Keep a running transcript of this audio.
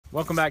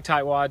Welcome back,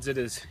 tightwads. It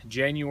is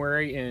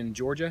January in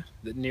Georgia,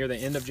 near the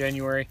end of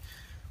January.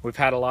 We've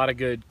had a lot of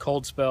good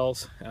cold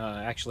spells.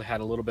 Actually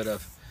had a little bit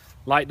of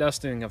light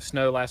dusting of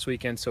snow last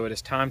weekend, so it is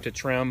time to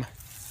trim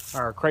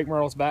our crepe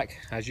myrtles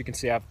back. As you can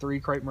see, I have 3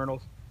 crepe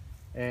myrtles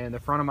in the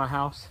front of my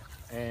house,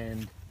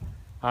 and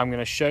I'm going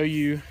to show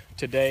you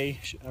today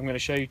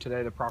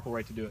the proper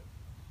way to do it.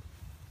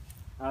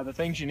 The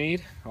things you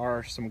need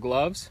are some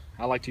gloves.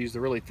 I like to use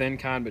the really thin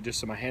kind, but just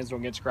so my hands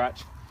don't get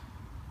scratched.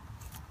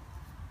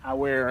 I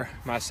wear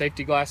my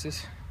safety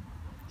glasses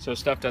so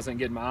stuff doesn't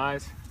get in my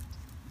eyes.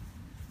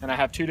 And I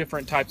have 2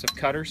 different types of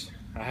cutters.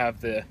 I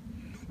have the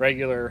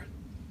regular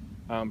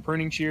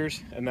pruning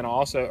shears, and then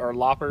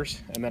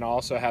loppers, and then I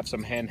also have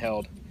some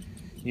handheld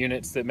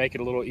units that make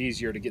it a little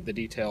easier to get the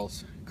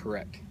details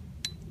correct.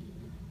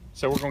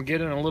 So we're going to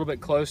get in a little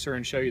bit closer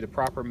and show you the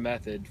proper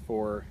method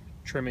for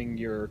trimming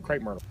your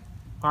crepe myrtle.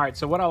 Alright,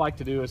 so what I like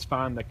to do is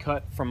find the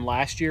cut from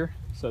last year,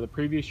 so the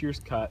previous year's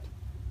cut,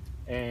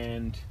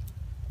 and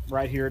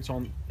right here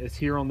it's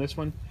here on this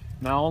one.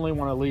 And I only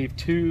want to leave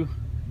 2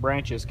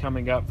 branches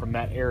coming up from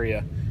that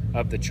area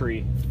of the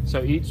tree.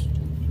 So each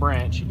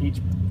branch, each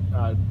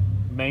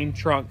main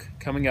trunk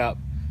coming up,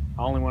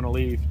 I only want to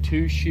leave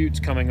 2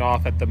 shoots coming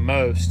off at the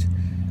most,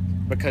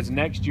 because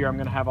next year I'm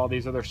going to have all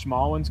these other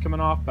small ones coming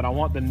off, but I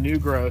want the new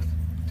growth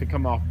to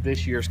come off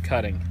this year's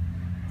cutting.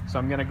 So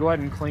I'm going to go ahead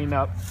and clean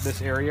up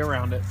this area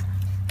around it.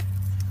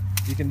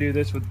 You can do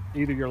this with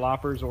either your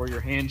loppers or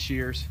your hand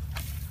shears.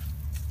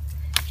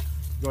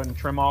 Go ahead and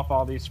trim off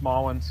all these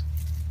small ones.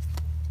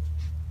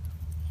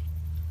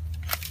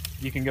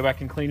 You can go back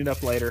and clean it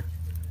up later.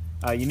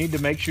 You need to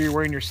make sure you're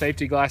wearing your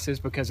safety glasses,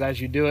 because as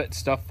you do it,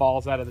 stuff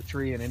falls out of the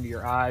tree and into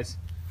your eyes.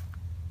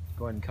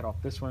 Go ahead and cut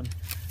off this one.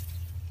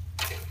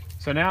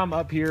 So now I'm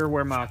up here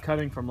where my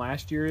cutting from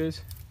last year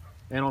is.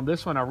 And on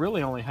this one, I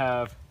really only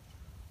have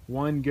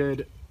 1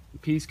 good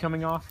piece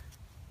coming off.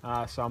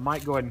 So I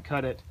might go ahead and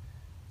cut it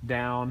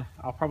down.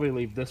 I'll probably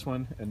leave this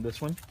one and this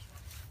one.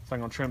 So I'm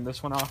going to trim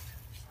this one off.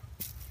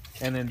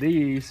 And then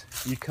these,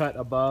 you cut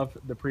above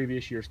the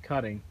previous year's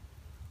cutting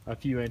a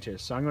few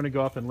inches. So I'm going to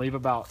go up and leave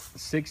about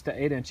 6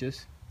 to 8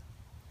 inches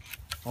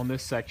on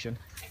this section.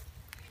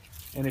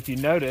 And if you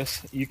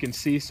notice, you can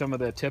see some of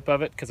the tip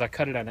of it because I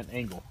cut it at an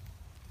angle.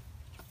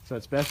 So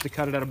it's best to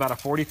cut it at about a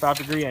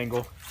 45-degree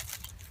angle.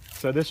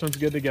 So this one's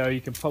good to go.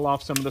 You can pull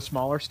off some of the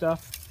smaller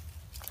stuff.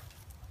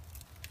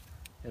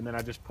 And then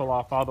I just pull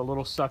off all the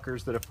little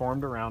suckers that have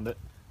formed around it.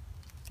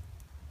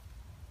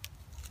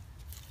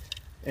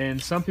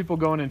 And some people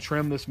go in and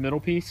trim this middle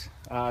piece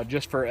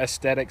just for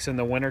aesthetics in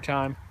the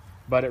wintertime,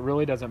 but it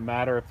really doesn't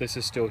matter if this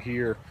is still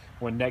here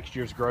when next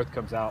year's growth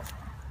comes out.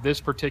 This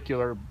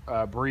particular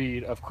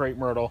breed of crepe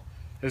myrtle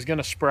is going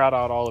to sprout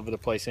out all over the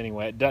place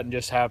anyway. It doesn't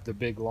just have the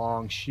big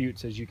long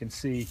shoots. As you can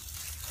see,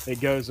 it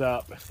goes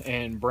up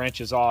and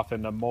branches off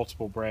into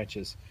multiple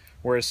branches,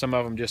 whereas some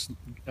of them just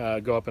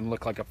go up and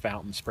look like a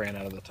fountain spraying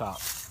out of the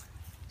top.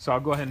 So I'll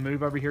go ahead and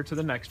move over here to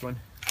the next one.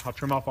 I'll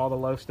trim off all the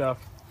low stuff.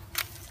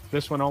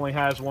 This one only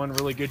has 1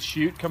 really good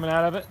shoot coming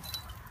out of it,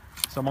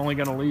 so I'm only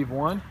going to leave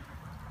 1.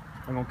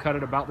 I'm going to cut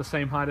it about the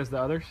same height as the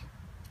others.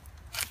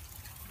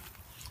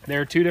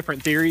 There are 2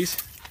 different theories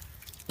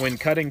when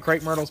cutting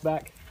crepe myrtles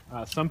back.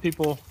 Some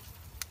people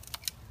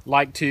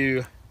like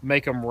to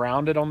make them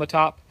rounded on the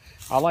top.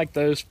 I like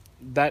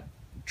that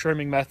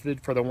trimming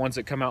method for the ones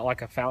that come out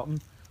like a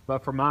fountain,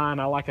 but for mine,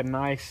 I like a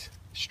nice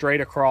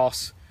straight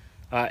across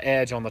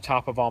edge on the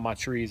top of all my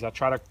trees. I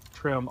try to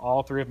trim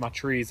all 3 of my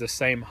trees the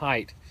same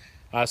height,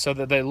 so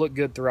that they look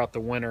good throughout the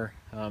winter.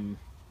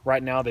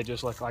 Right now they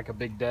just look like a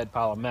big dead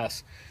pile of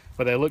mess,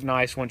 but they look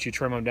nice once you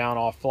trim them down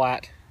all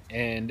flat,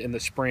 and in the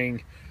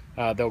spring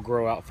they'll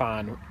grow out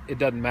fine. It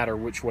doesn't matter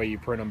which way you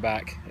prune them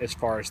back as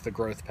far as the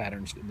growth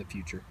patterns in the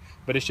future,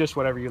 but it's just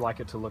whatever you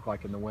like it to look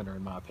like in the winter,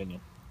 in my opinion.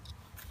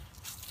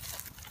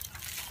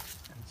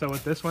 So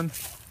with this one,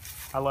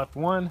 I left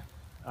 1.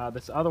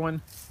 This other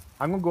one,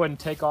 I'm going to go ahead and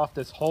take off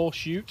this whole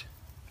shoot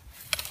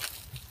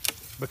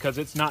because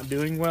it's not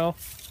doing well.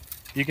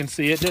 You can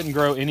see it didn't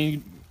grow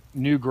any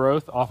new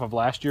growth off of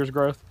last year's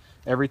growth.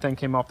 Everything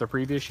came off the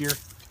previous year.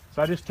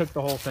 So I just took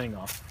the whole thing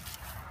off.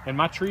 And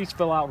my trees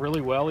fill out really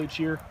well each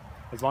year.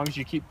 As long as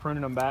you keep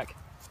pruning them back,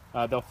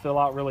 they'll fill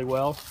out really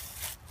well.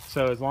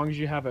 So as long as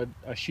you have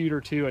a shoot or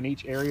 2 in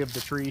each area of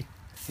the tree,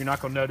 you're not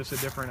going to notice a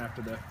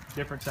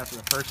difference after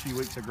the first few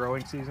weeks of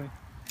growing season.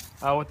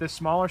 With this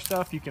smaller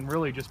stuff, you can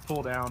really just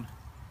pull down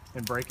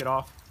and break it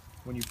off.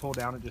 When you pull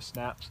down, it just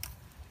snaps.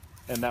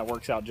 And that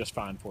works out just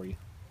fine for you.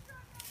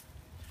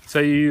 So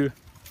you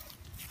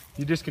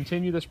just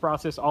continue this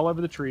process all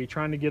over the tree,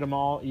 trying to get them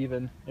all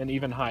even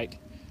height,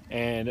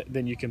 and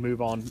then you can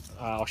move on.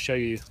 I'll show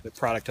you the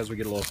product as we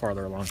get a little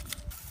farther along.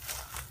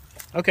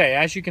 Okay,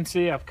 as you can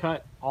see, I've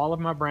cut all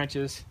of my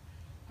branches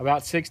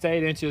about 6 to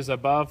 8 inches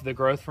above the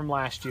growth from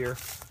last year,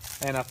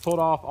 and I've pulled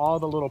off all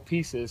the little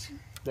pieces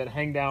that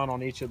hang down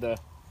on each of the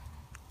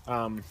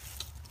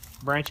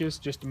branches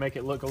just to make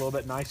it look a little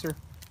bit nicer.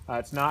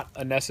 It's not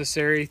a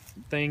necessary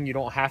thing. You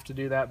don't have to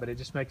do that, but it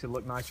just makes it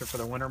look nicer for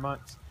the winter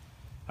months.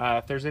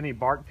 If there's any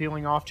bark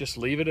peeling off, just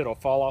leave it. It'll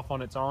fall off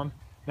on its own.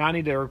 Now I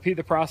need to repeat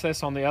the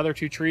process on the other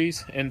 2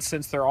 trees, and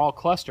since they're all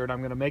clustered, I'm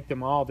going to make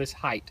them all this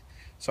height.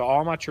 So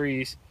all my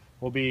trees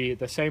will be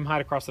the same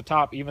height across the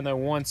top, even though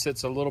one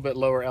sits a little bit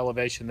lower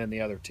elevation than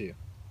the other 2.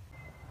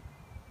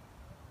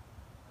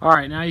 All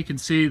right, now you can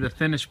see the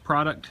finished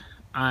product.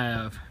 I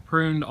have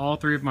pruned all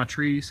 3 of my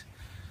trees.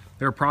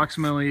 They're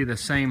approximately the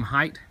same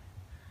height.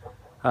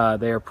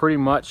 They are pretty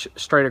much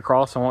straight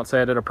across. I won't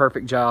say I did a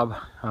perfect job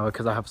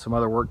because I have some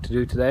other work to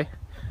do today.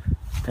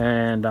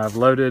 And I've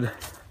loaded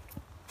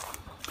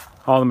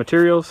all the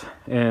materials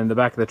in the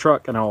back of the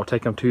truck, and I will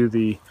take them to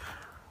the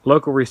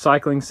local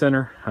recycling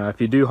center.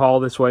 If you do haul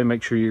this way,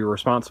 make sure you're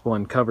responsible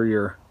and cover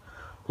your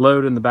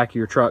load in the back of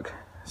your truck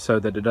so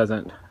that it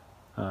doesn't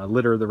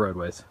litter the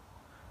roadways.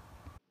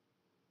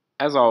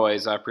 As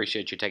always, I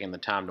appreciate you taking the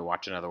time to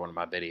watch another one of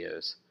my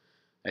videos.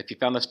 If you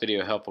found this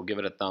video helpful, give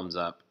it a thumbs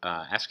up.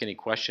 Ask any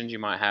questions you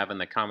might have in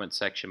the comments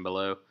section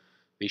below.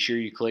 Be sure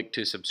you click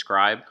to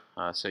subscribe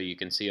so you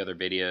can see other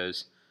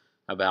videos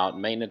about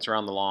maintenance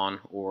around the lawn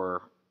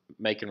or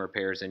making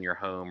repairs in your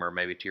home or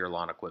maybe to your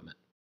lawn equipment.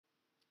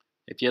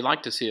 If you'd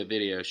like to see a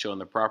video showing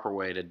the proper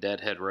way to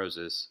deadhead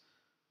roses,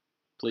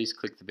 please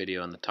click the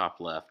video in the top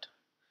left.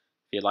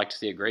 If you'd like to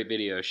see a great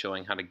video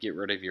showing how to get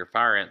rid of your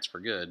fire ants for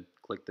good,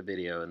 click the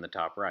video in the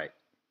top right.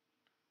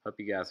 Hope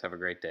you guys have a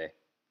great day.